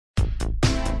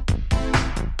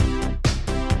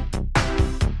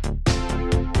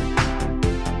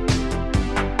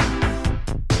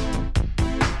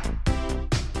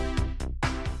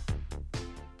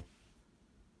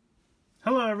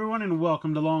everyone, and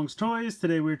welcome to Long's Toys.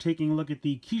 Today we're taking a look at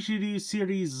the Kishiryu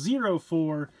Series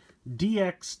 04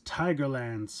 DX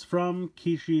TigerLance from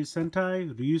Kishiryu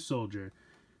Sentai Ryusoulger.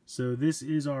 So this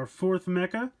is our fourth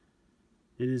mecha.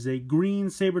 It is a green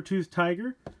saber-toothed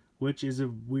tiger, which is a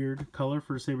weird color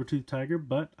for a saber-toothed tiger,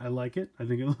 but I like it. I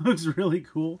think it looks really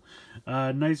cool.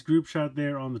 Nice group shot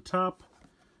there on the top.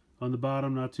 On the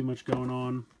bottom, not too much going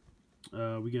on.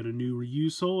 We got a new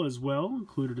Ryusoul as well,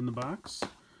 included in the box.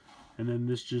 And then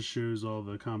this just shows all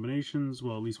the combinations,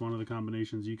 well, at least one of the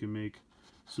combinations you can make.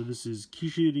 So this is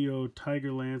Kishiryu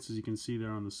TigerLance, as you can see there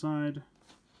on the side.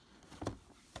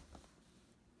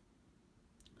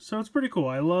 So it's pretty cool.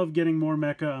 I love getting more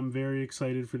mecha. I'm very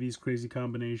excited for these crazy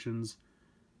combinations.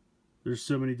 There's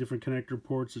so many different connector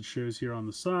ports it shows here on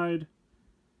the side.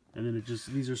 And then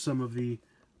these are some of the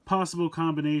possible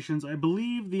combinations. I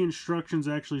believe the instructions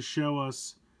actually show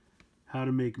us how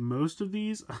to make most of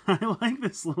these. I like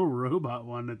this little robot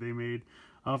one that they made.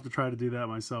 I'll have to try to do that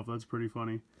myself. That's pretty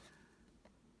funny.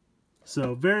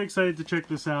 So very excited to check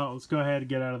this out. Let's go ahead and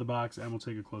get out of the box and we'll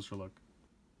take a closer look.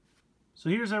 So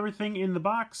here's everything in the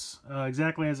box,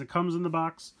 exactly as it comes in the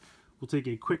box. We'll take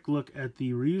a quick look at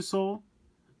the Ryusoul.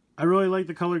 I really like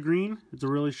the color green. It's a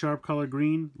really sharp color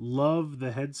green. Love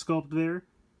the head sculpt there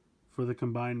for the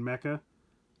combined mecha.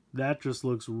 That just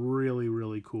looks really,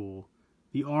 really cool.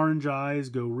 The orange eyes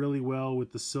go really well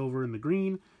with the silver and the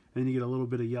green, and then you get a little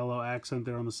bit of yellow accent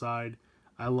there on the side.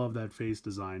 I love that face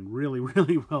design. Really,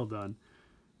 really well done.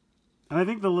 And I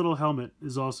think the little helmet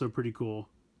is also pretty cool.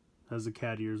 Has the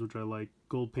cat ears, which I like.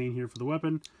 Gold paint here for the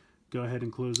weapon. Go ahead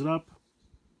and close it up.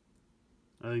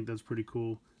 I think that's pretty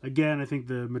cool. Again, I think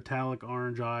the metallic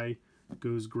orange eye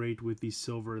goes great with the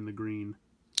silver and the green.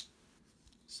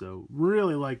 So,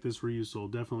 really like this Ryusoul.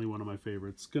 Definitely one of my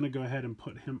favorites. Gonna go ahead and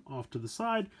put him off to the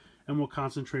side, and we'll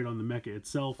concentrate on the mecha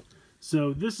itself.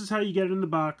 So, this is how you get it in the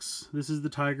box. This is the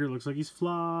tiger. Looks like he's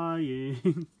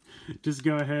flying. Just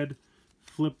go ahead,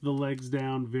 flip the legs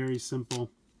down. Very simple.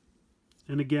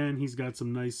 And again, he's got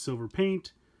some nice silver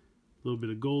paint. A little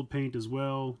bit of gold paint as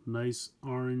well. Nice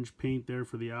orange paint there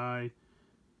for the eye.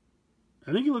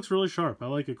 I think he looks really sharp. I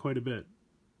like it quite a bit.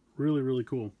 Really, really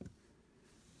cool.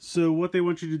 So what they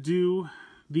want you to do,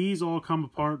 these all come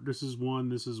apart. This is one,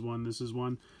 this is one, this is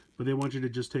one. But they want you to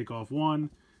just take off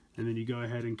one. And then you go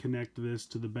ahead and connect this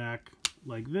to the back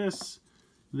like this.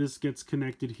 This gets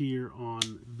connected here on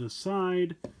the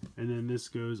side. And then this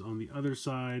goes on the other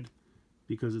side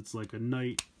because it's like a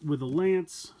knight with a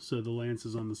lance. So the lance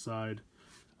is on the side.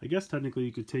 I guess technically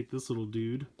you could take this little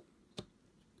dude,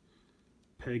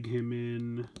 peg him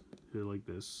in here like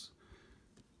this.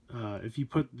 If you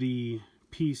put the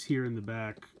piece here in the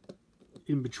back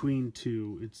in between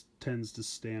two, it tends to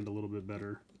stand a little bit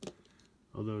better,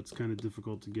 although it's kind of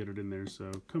difficult to get it in there.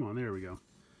 So come on, there we go.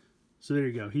 So there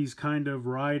you go. He's kind of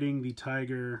riding the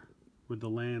tiger with the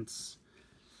lance.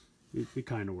 It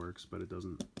kind of works, but it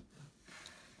doesn't.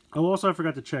 Oh, also I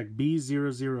forgot to check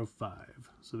B005.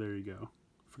 So there you go.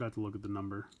 Forgot to look at the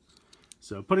number.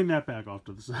 So putting that back off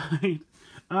to the side.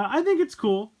 I think it's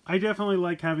cool. I definitely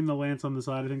like having the lance on the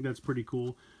side. I think that's pretty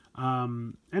cool.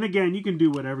 And again, you can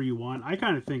do whatever you want. I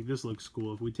kind of think this looks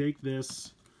cool. If we take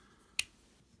this,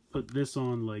 put this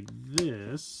on like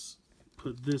this,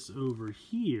 put this over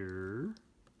here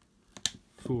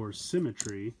for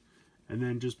symmetry, and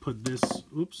then just put this,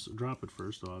 oops, drop it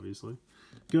first, obviously.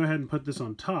 Go ahead and put this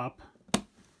on top.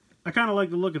 I kind of like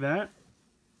the look of that.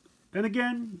 And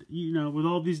again, you know, with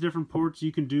all these different ports,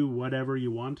 you can do whatever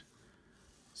you want.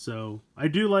 So, I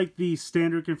do like the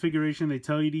standard configuration they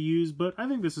tell you to use, but I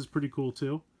think this is pretty cool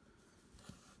too.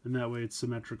 And that way it's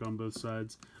symmetric on both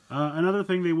sides. Another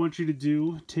thing they want you to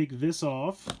do, take this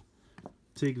off,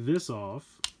 take this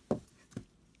off,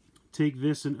 take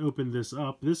this and open this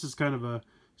up. This is kind of a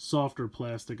softer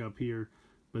plastic up here,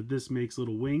 but this makes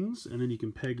little wings, and then you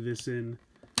can peg this in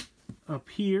up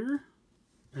here.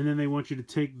 And then they want you to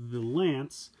take the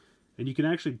lance, and you can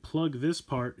actually plug this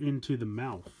part into the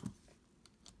mouth.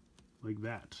 Like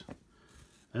that.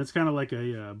 And it's kind of like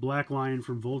a Black Lion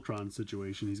from Voltron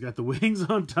situation. He's got the wings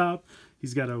on top.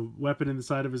 He's got a weapon in the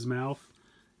side of his mouth.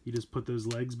 You just put those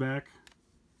legs back.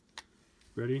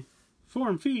 Ready?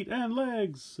 Form, feet, and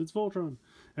legs. It's Voltron.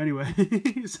 Anyway,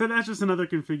 so that's just another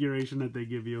configuration that they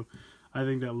give you. I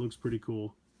think that looks pretty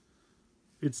cool.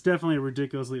 It's definitely a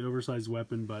ridiculously oversized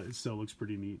weapon, but it still looks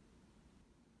pretty neat.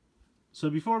 So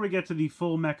before we get to the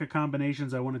full mecha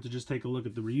combinations, I wanted to just take a look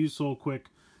at the Ryusoul quick.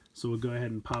 So we'll go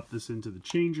ahead and pop this into the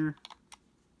changer.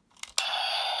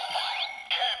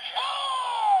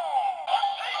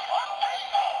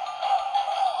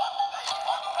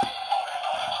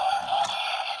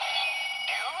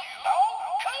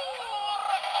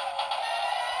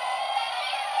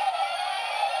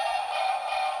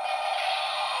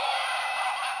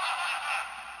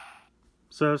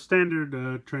 So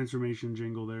standard transformation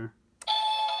jingle there.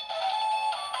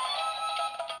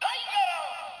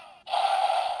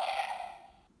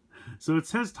 So it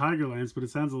says TigerLance, but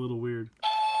it sounds a little weird.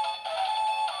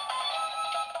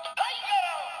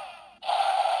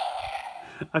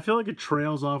 I feel like it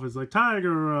trails off. It's like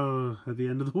tiger at the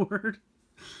end of the word.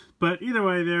 But either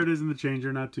way, there it is in the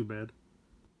changer. Not too bad.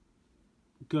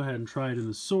 Go ahead and try it in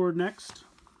the sword next.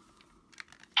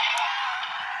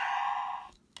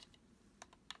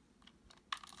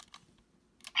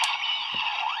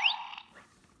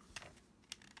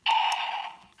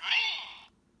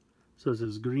 So it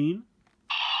says green.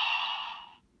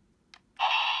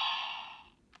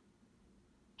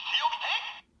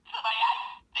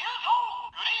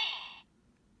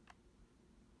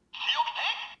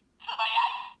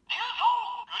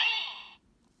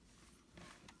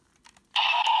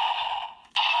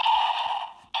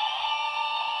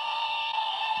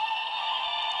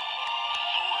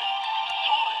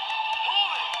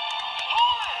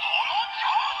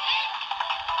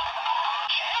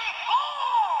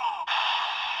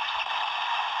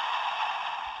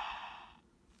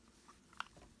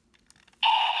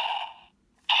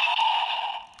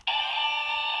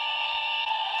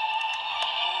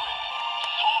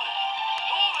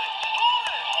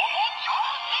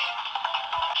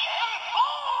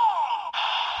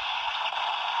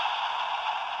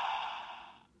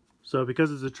 So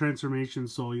because it's a transformation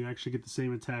soul, you actually get the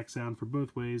same attack sound for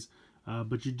both ways,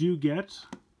 but you do get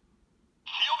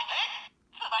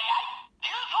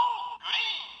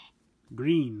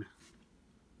green.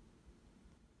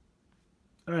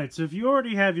 Alright, so if you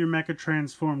already have your mecha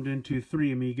transformed into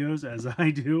 3 amigos, as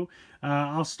I do,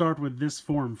 I'll start with this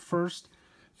form first.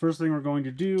 First thing we're going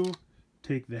to do,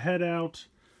 take the head out,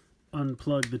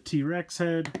 unplug the T-Rex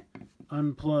head,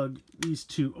 unplug these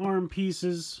 2 arm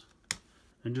pieces,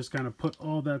 and just kind of put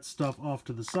all that stuff off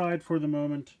to the side for the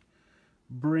moment.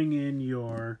 Bring in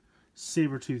your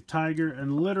saber-toothed tiger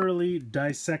and literally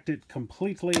dissect it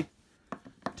completely.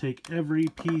 Take every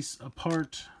piece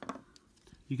apart.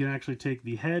 You can actually take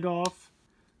the head off.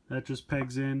 That just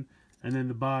pegs in. And then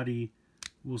the body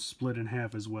will split in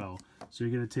half as well. So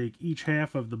you're going to take each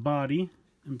half of the body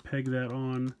and peg that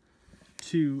on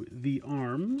to the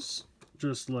arms,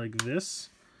 just like this.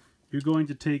 You're going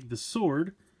to take the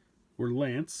sword, or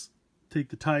lance, take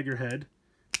the tiger head.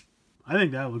 I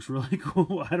think that looks really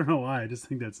cool. I don't know why, I just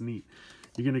think that's neat.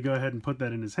 You're going to go ahead and put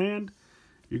that in his hand.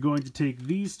 You're going to take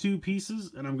these 2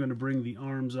 pieces, and I'm going to bring the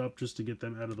arms up just to get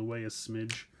them out of the way a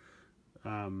smidge.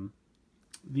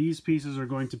 These pieces are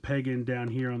going to peg in down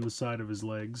here on the side of his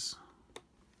legs.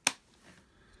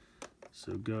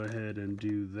 So go ahead and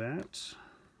do that.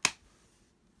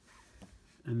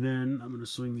 And then I'm going to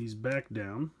swing these back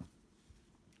down.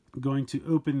 I'm going to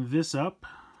open this up,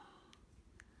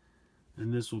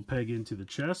 and this will peg into the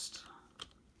chest.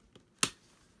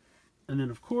 And then,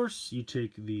 of course, you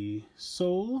take the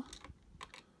soul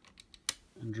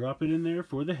and drop it in there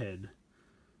for the head.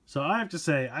 So I have to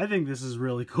say, I think this is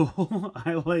really cool.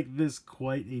 I like this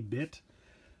quite a bit.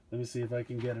 Let me see if I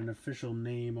can get an official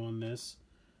name on this.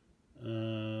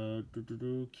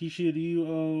 Kishiryu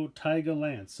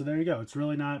TigerLance. So there you go. It's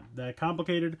really not that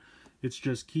complicated. It's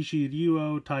just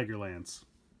Kishiryu TigerLance.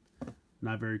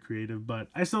 Not very creative, but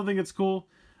I still think it's cool.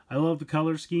 I love the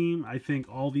color scheme. I think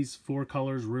all these 4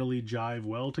 colors really jive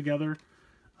well together.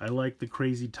 I like the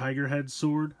crazy tiger head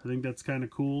sword. I think that's kind of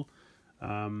cool.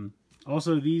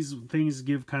 Also, these things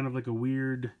give kind of like a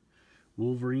weird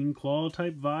Wolverine claw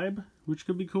type vibe, which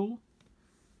could be cool.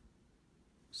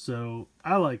 So,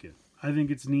 I like it. I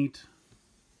think it's neat.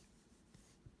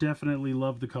 Definitely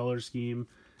love the color scheme.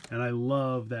 And I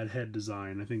love that head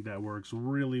design. I think that works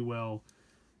really well.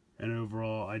 And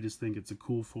overall, I just think it's a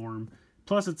cool form.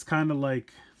 Plus, it's kind of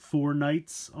like 4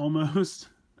 knights, almost.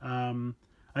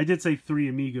 I did say 3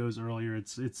 amigos earlier.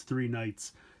 It's 3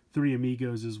 knights. 3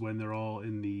 amigos is when they're all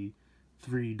in the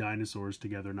 3 dinosaurs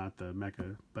together, not the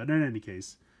mecha. But in any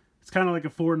case, it's kind of like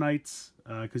a 4 knights,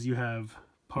 because you have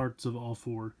parts of all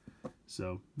 4.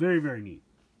 So, very, very neat.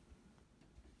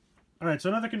 Alright, so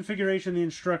another configuration the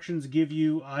instructions give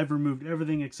you, I've removed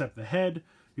everything except the head.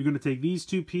 You're going to take these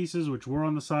 2 pieces, which were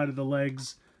on the side of the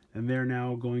legs, and they're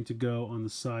now going to go on the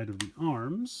side of the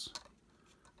arms.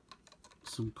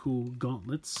 Some cool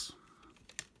gauntlets.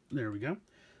 There we go.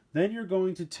 Then you're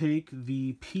going to take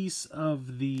the piece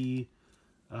of the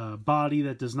body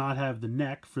that does not have the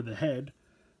neck for the head,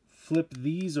 flip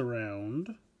these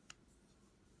around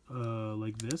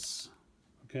like this.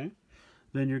 Okay.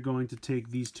 Then you're going to take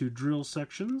these 2 drill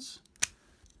sections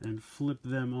and flip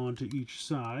them onto each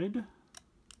side.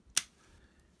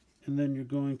 And then you're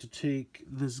going to take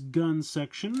this gun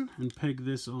section and peg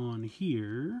this on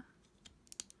here.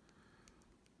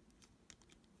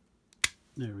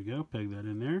 There we go, peg that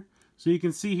in there. So you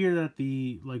can see here that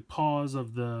the paws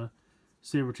of the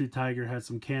saber-toothed tiger has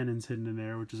some cannons hidden in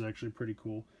there, which is actually pretty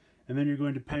cool. And then you're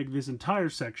going to peg this entire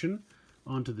section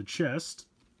onto the chest.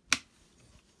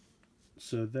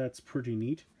 So that's pretty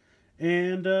neat.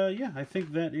 And yeah, I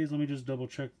think that is, let me just double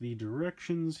check the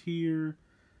directions here.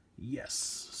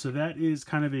 Yes, so that is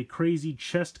kind of a crazy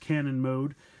chest cannon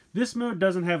mode. This mode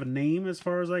doesn't have a name as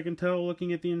far as I can tell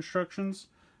looking at the instructions,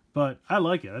 but I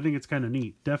like it. I think it's kind of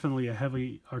neat. Definitely a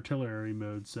heavy artillery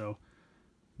mode, so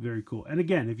very cool. And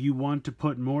again, if you want to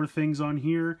put more things on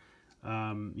here,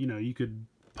 you know, you could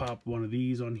pop one of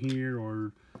these on here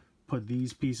or put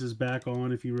these pieces back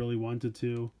on if you really wanted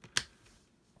to.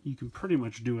 You can pretty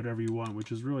much do whatever you want,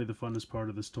 which is really the funnest part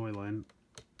of this toy line.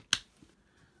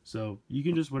 So you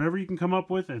can just, whatever you can come up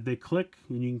with, if they click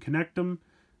and you can connect them,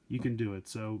 you can do it.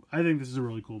 So I think this is a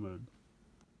really cool mode.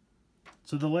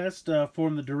 So the last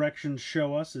form the directions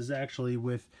show us is actually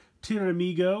with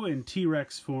Tiramigo in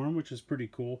T-Rex form, which is pretty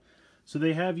cool. So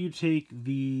they have you take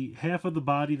the half of the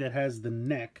body that has the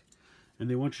neck, and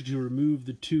they want you to remove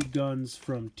the two guns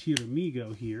from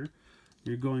Tiramigo here.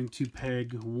 You're going to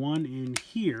peg one in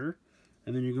here,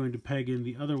 and then you're going to peg in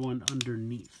the other one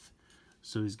underneath.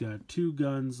 So he's got two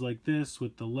guns like this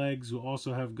with the legs who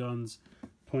also have guns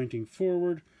pointing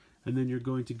forward. And then you're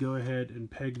going to go ahead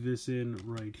and peg this in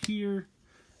right here.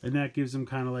 And that gives him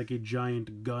kind of like a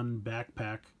giant gun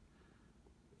backpack.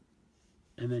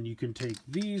 And then you can take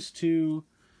these two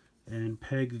and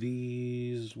peg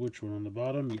these, which one on the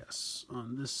bottom? Yes,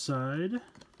 on this side.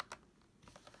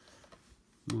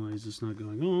 Why is this not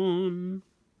going on?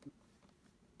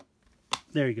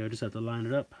 There you go, just have to line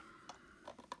it up.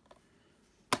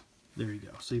 There you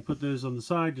go. So you put those on the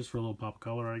side just for a little pop of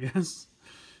color, I guess.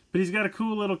 But he's got a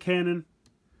cool little cannon,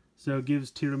 so it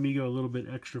gives Tiramigo a little bit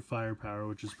extra firepower,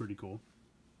 which is pretty cool.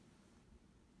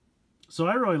 So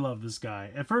I really love this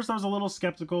guy. At first I was a little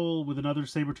skeptical with another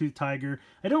saber-toothed tiger.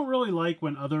 I don't really like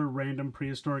when other random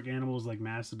prehistoric animals like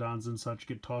mastodons and such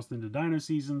get tossed into dino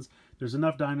seasons. There's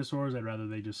enough dinosaurs, I'd rather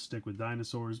they just stick with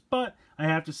dinosaurs. But I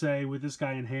have to say, with this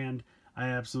guy in hand, I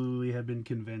absolutely have been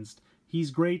convinced.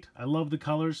 He's great. I love the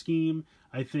color scheme.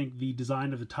 I think the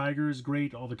design of the tiger is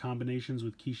great. All the combinations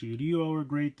with Kishiryu are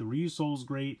great. The Ryusoulger's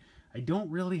great. I don't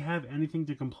really have anything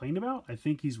to complain about. I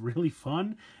think he's really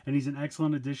fun, and he's an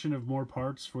excellent addition of more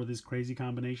parts for this crazy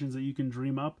combinations that you can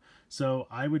dream up. So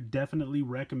I would definitely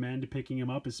recommend picking him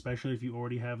up, especially if you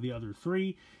already have the other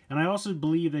three. And I also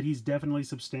believe that he's definitely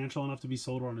substantial enough to be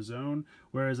sold on his own,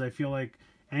 whereas I feel like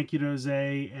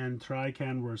Ankylose and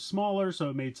Trican were smaller, so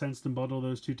it made sense to bundle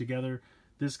those two together.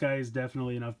 This guy is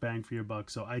definitely enough bang for your buck,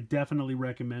 so I definitely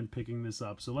recommend picking this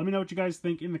up. So let me know what you guys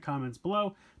think in the comments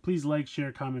below. Please like,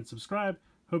 share, comment, subscribe.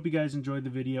 Hope you guys enjoyed the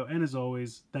video, and as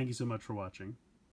always, thank you so much for watching.